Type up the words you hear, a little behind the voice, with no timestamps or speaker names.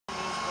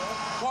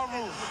What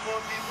rules?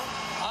 Record people.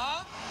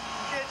 Huh?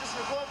 You can't just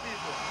record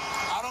people.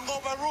 I don't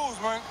go by rules,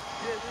 man.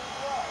 Yeah, this is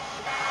why.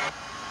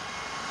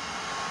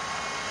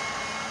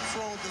 What's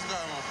wrong with this guy,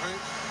 my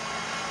page?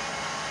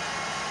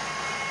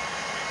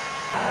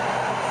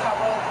 What's up,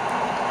 bro?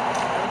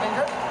 Everything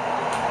good?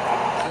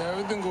 Yeah,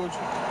 everything good.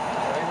 Why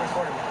are you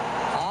recording me?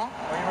 Huh?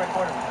 Why are you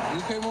recording me?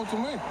 You came up to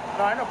me.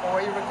 No, I know, but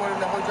why are you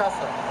recording the whole job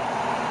stuff?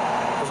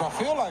 Because I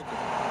feel like it.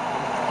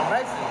 I'm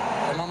answering.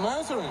 And I'm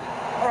answering.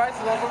 All right,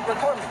 so don't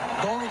record me.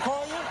 Don't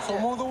record you? So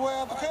move the way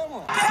out the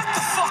camera. Get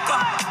the fuck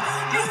up!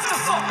 Move the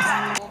fuck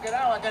back! Don't get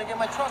out. I gotta get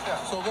my truck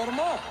out. So get him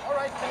out. All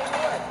right, stay in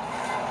the way.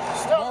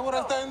 Why would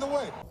I stay in the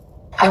way?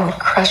 I would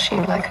crush you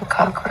like a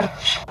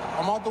cockroach.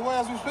 I'm out the way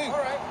as we speak. All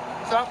right.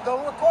 So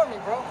don't record me,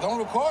 bro. Don't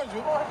record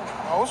you.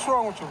 Oh, what's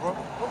wrong with you, bro?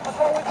 What's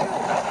wrong with you?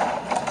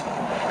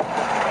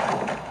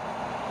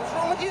 What's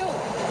wrong with you?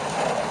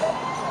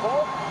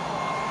 Bro?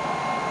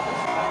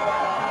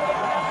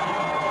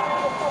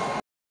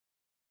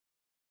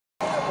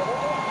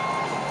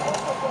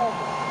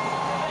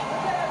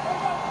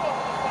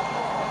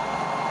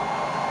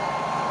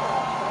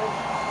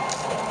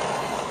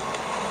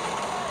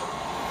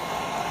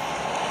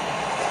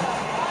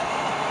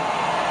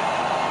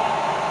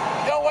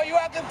 Why you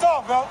acting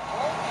tough, yo?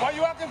 Why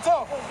you acting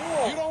tough?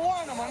 You don't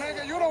want it, my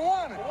nigga. You don't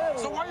want it.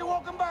 So why you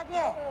walking back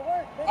now?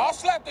 I'll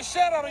slap the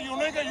shit out of you,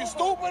 nigga. You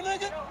stupid,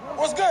 nigga?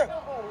 What's good?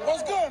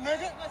 What's good,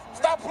 nigga?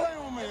 Stop playing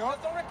with me, huh?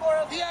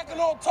 He acting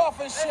all tough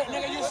and shit,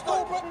 nigga. You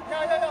stupid?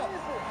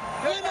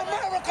 We in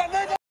America,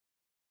 nigga.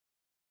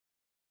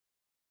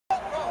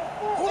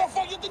 Who the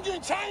fuck you think you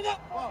in China?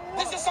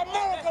 This is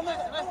America,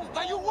 nigga.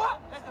 That you what?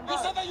 You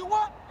said that you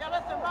what? Yeah,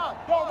 listen, bro.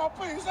 Yo, my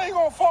P, he said he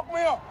gonna fuck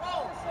me up.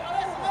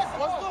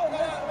 What's good,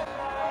 man?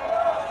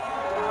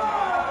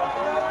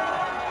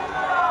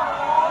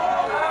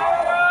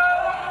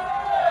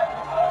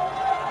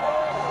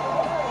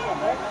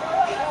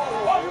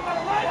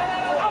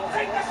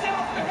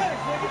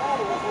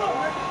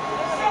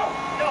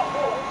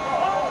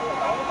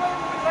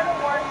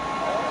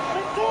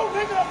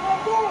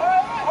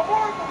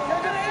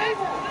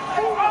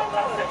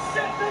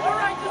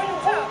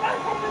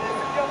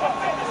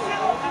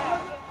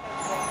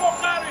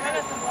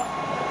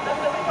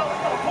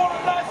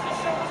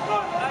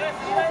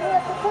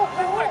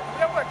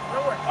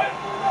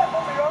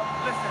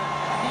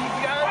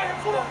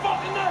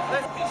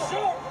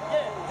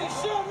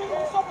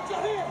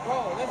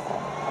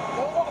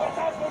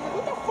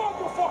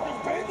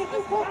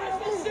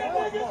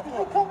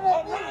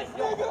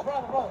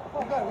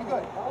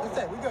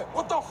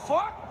 What the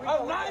fuck?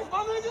 A knife,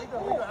 my nigga?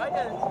 I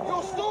get it.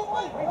 You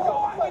stupid? Yo,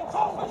 I can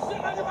talk and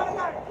shit like you got a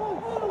knife.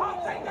 I'll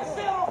take the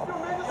shit off you,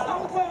 nigga.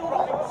 Stop playing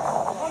with me.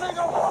 My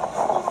nigga, I'm fucking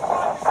stupid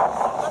private.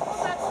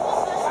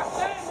 I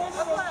said,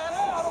 nigga,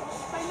 I don't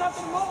say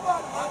nothing more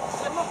about it, man.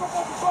 I'm not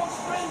supposed to talk to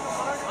strangers,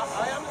 my nigga.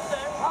 I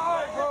understand. All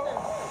right, bro.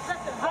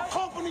 Listen, What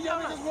company y'all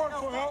niggas work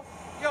for, huh?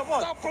 Yo,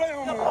 boss. Stop playing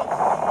with me.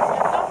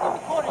 Somebody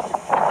recording you.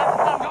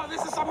 Yo,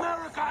 this is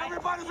America.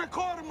 Everybody's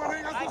recording, my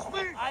nigga, as we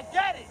speak. I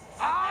get it.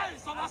 Alright,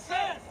 so that's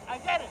it. I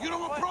get it. You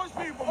don't approach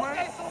people, man.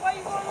 Okay, so why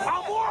you going like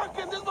I'm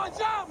working. This is my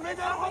job,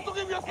 nigga. I don't have to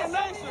give you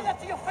explanation. that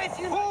to your face?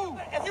 Who?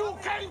 You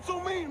came to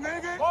me,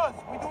 nigga. Boss,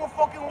 we doing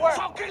fucking work.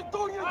 So keep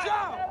doing your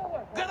job.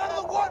 Get out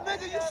of the what,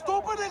 nigga? You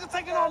stupid nigga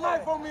taking all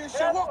knife on me and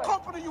shit. What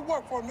company you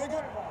work for,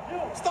 nigga?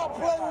 Stop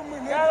playing with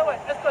me, Get out of the nigga. way.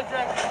 Let's go,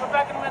 Jack. We're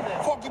back in a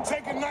minute. Fucking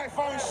taking knife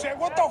on and shit.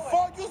 What the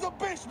fuck? You's a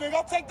bitch, nigga.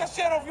 I'll take that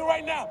shit off you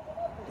right now.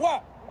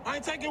 What? I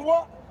ain't taking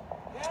what?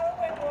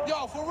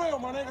 Yo, for real,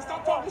 my nigga.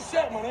 Stop talking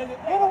shit, my nigga.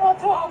 You don't want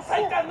to talk I'll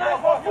take that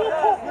knife off your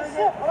ass,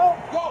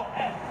 nigga. Yo.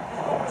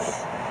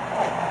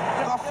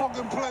 Stop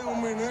fucking playing with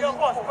me, nigga. Yo,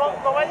 boss,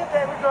 go by your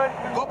day. We're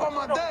good. Go by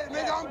my day,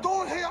 nigga. I'm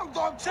doing here.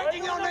 I'm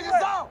checking y'all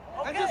niggas out.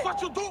 And this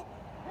what you do?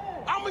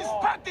 I'm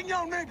expecting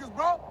y'all niggas,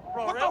 bro.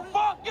 What the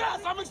fuck?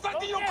 Yes, I'm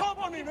expecting your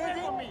company,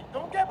 nigga.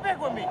 Don't get big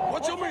with me.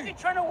 What you mean? You're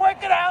trying to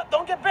work it out.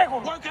 Don't get big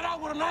with me. Work it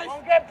out with a knife?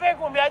 Don't get big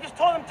with me. I just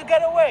told him to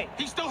get away.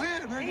 He's still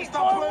here, nigga. He's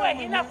Stop going away. playing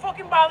He's with me. not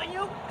fucking bothering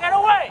you. Get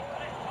away.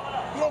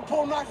 You don't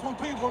pull knives from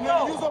people, nigga.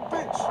 No. You's a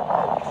bitch.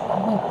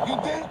 You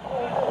did?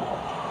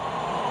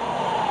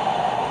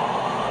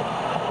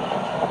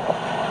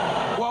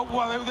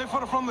 Well, they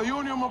from the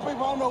union, my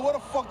people. I don't know where the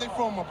fuck they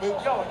from, my bitch.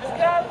 Yo, just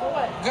get out of the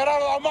way.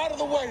 I'm out of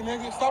the way,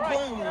 nigga. Stop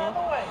playing with me, Get out of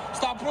the way. man.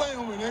 Stop playing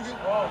with me, nigga.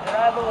 Bro, get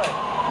out of the way.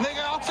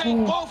 Nigga, I'll take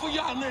both of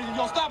y'all niggas.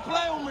 Yo, stop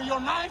playing with me. Your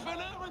knife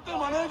and everything,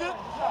 my nigga.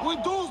 We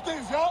do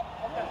things, yo.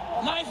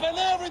 Knife and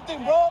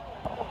everything, bro.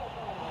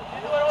 You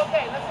do it all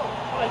day.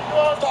 Let's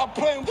go. Stop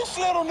playing with this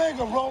little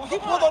nigga, bro.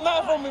 He put a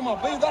knife on me, my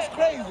bitch. That's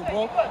crazy,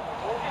 bro.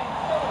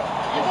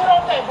 You do it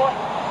all day, boy.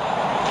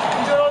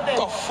 You do it all day.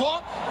 The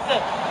fuck? That's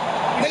it.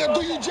 Nigga,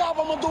 do your job,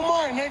 I'ma do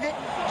mine, nigga.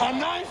 A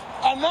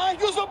knife,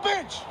 you's a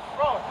bitch.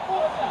 Bro,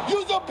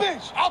 You's a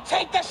bitch. I'll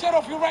take that shit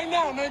off you right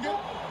now, nigga.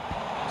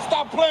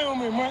 Stop playing with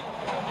me, man.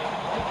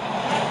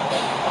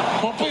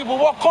 Well, people,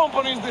 what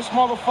companies this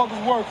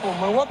motherfuckers work for,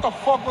 man? What the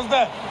fuck was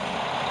that?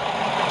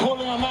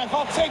 Pulling a knife.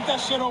 I'll take that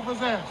shit off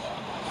his ass.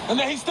 And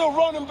then he's still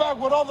running back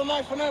with all the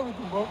knife and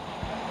everything, bro.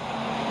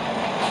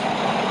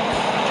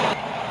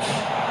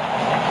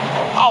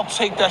 I'll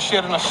take that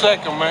shit in a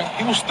second, man.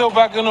 He was still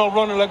back in there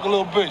running like a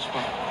little bitch,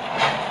 man.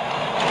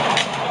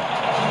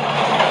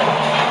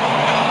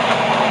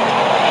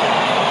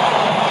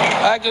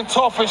 Acting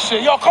tough and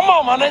shit. Yo, come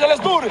on, my nigga, let's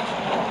do this.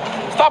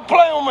 Stop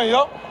playing with me,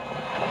 yo.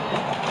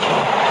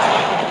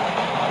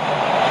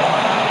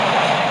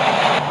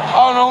 I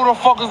don't know who the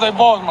fuck is they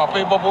boss, my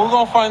people, but we're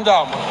gonna find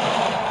out, man.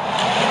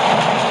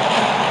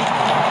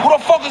 Who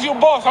the fuck is your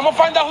boss? I'm gonna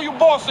find out who your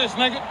boss is,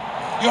 nigga.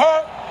 You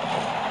heard?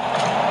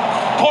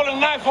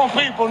 Pulling knife on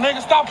people,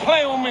 nigga. Stop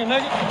playing with me,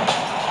 nigga.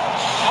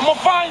 I'm gonna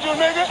find you,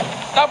 nigga.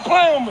 Stop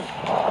playing with me.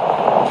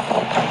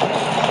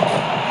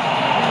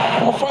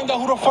 I'm gonna find out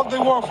who the fuck they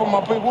work for,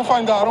 my people. We'll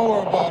find out, don't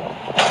worry about it.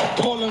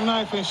 Pulling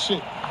knife and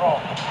shit. Bro,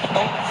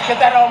 get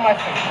that out of my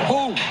face.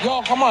 Who?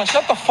 Yo, come on,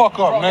 shut the fuck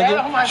up, Bro,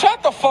 nigga.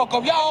 Shut the fuck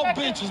up. Y'all all Back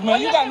bitches, in-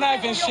 man. You got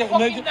Back knife in and your shit,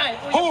 fucking nigga. knife.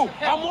 Who?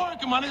 I'm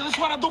working, my nigga. This is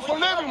what I do for a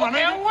living, my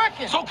Okay, nigga. I'm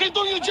working. So keep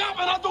doing your job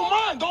and I do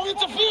mine. Don't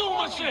interfere with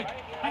my shit.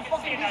 You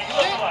fucking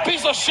shit.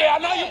 Piece of shit. I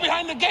know you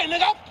behind the gate,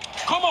 nigga.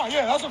 Come on,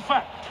 yeah, that's a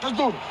fact. Let's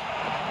do it.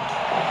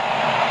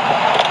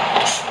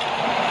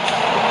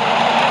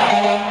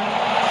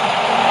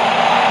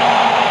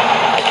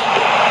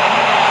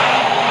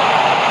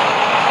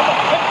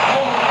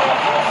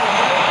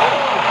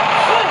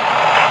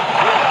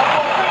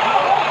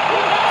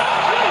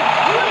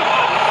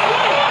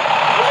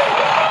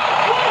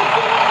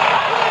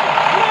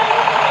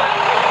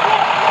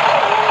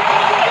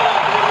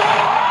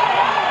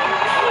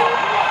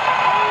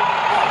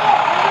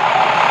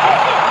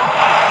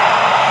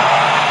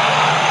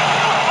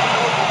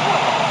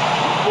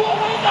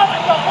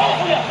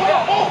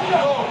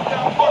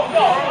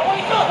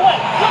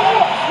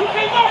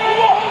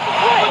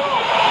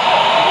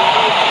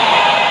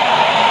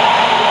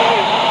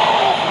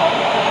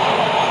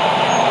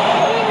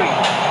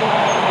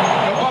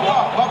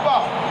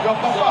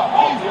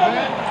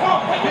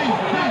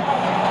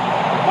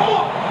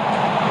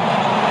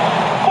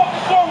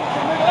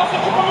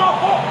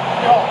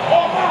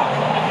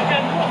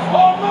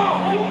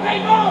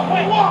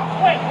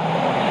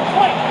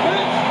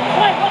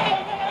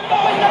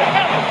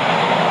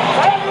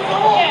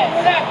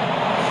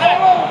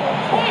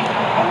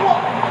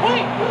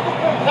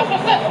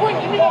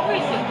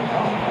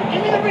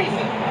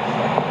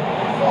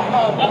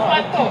 That's what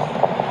I thought.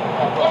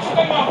 What you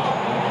think about?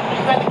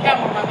 You got the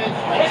camera, my man.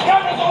 This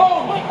camera's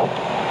alone.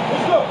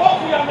 Let's do it.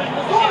 Both of y'all, man.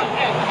 Let's do it.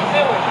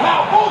 Yeah, Now,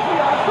 both of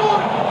y'all. Let's do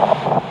it.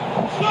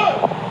 Let's do it.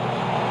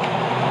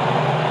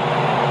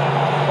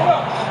 What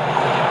up?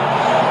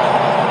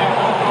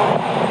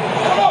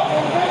 What up,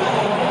 little nigga?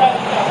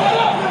 What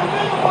up, little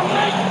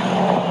nigga?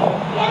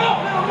 What up,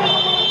 little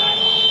nigga?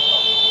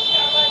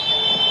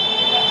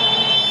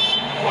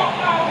 Fuck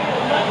out of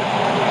here, man.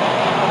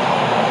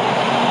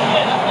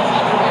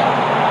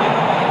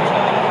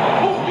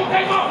 Who? You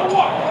came out for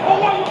what? For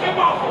what you came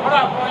out for? What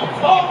up, bro? You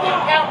fucking the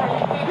camera.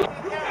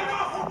 You came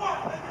out for what?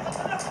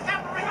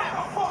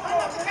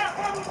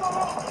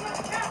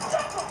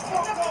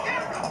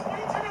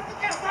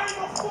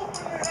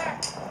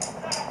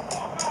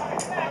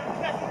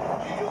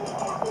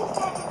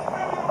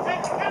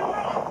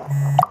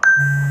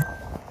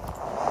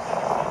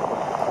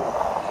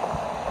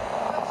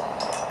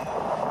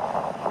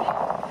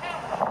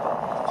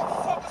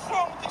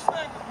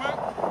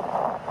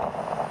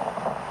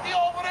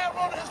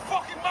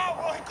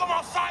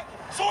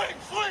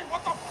 Swing!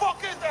 What the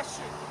fuck is that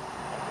shit?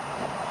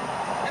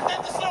 And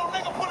then this little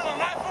nigga put in a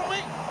knife on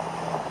me?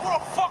 Who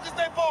the fuck is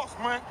their boss,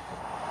 man?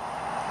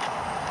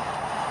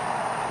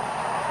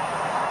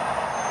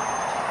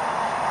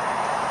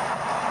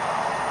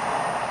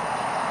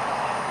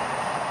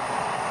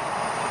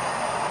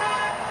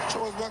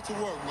 So it's back to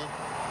work, man.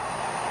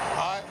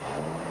 Alright?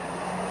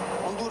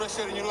 Don't do that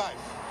shit in your life.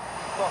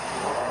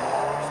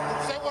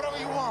 Say whatever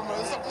you want, man.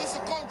 It's a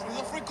country.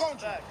 It's a free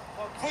country.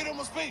 Freedom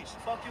of speech.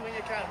 Fuck you in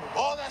your camera.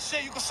 All that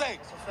shit you can say.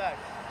 It's a fact.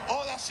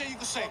 All that shit you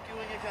can say. Fuck you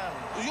in your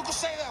camera. You can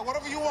say that,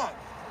 whatever you want.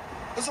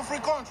 It's a free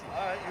country.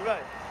 All right, you're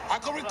right. I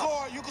can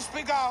record, you can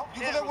speak out,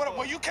 you can do whatever,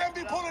 but you can't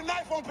be pulling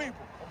knife on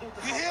people.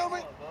 You hear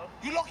me?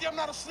 You lucky I'm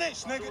not a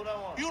snitch, nigga.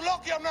 You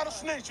lucky I'm not a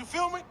snitch, you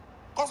feel me?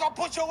 Cause I'll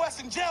put your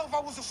ass in jail if I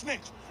was a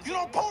snitch. You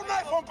don't pull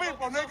knife on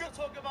people, nigga.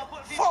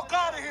 Fuck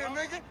out of here,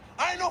 nigga.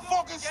 I ain't no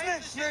fucking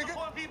snitch, nigga.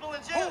 People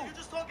in jail. Who? You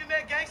just talking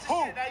mad gangster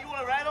Who? shit. Now you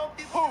want to rat on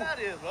people? Who? Get out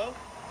of here, bro.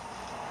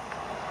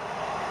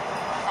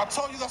 I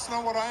told you that's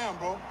not what I am,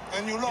 bro.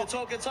 And you You're lucky.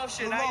 talking tough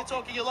shit. You Now you're lucky.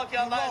 talking you're lucky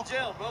I'm You not in lucky.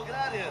 jail, bro. Get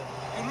out of here.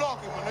 You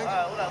lucky, my All nigga.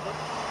 right, whatever.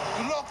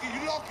 You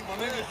lucky, my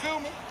nigga. Feel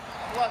me?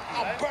 Lucky,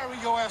 I'll right? bury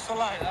your ass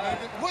alive, Yeah, all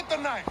nigga. With the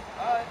knife.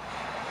 All right.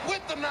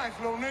 With the knife,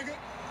 little nigga.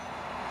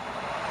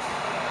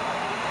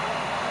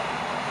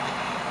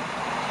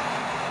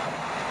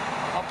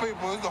 My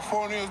people, it's the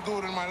funniest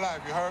dude in my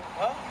life, you heard?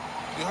 Huh?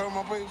 You heard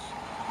my piece?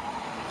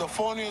 The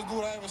funniest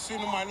dude I ever seen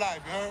in my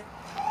life, you heard?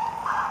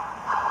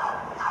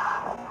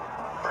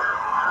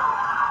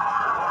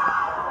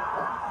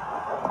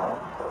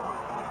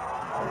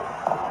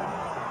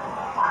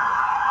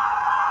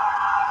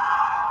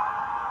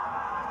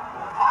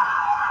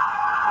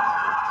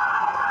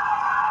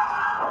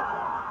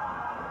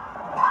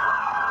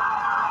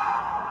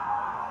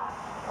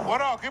 What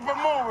up? Keep it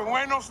moving. We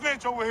ain't no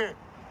snitch over here.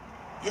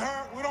 You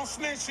heard? We don't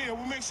snitch here.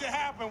 We make shit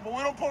happen, but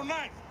we don't pull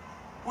knife.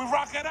 We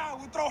rock it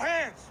out. We throw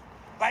hands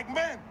like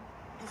men.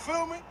 You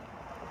feel me?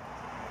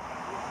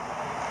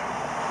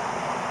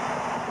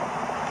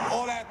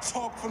 All that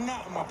talk for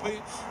nothing, my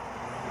peeps.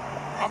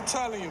 I'm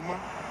telling you,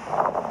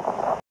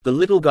 man. The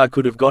little guy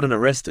could have gotten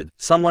arrested,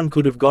 someone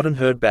could have gotten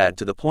hurt bad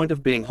to the point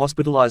of being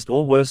hospitalized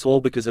or worse, all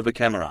because of a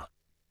camera.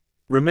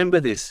 Remember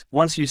this,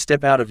 once you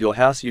step out of your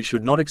house you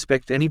should not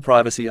expect any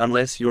privacy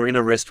unless you're in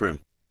a restroom.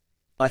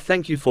 I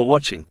thank you for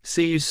watching,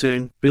 see you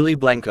soon, Billy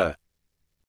Blanco.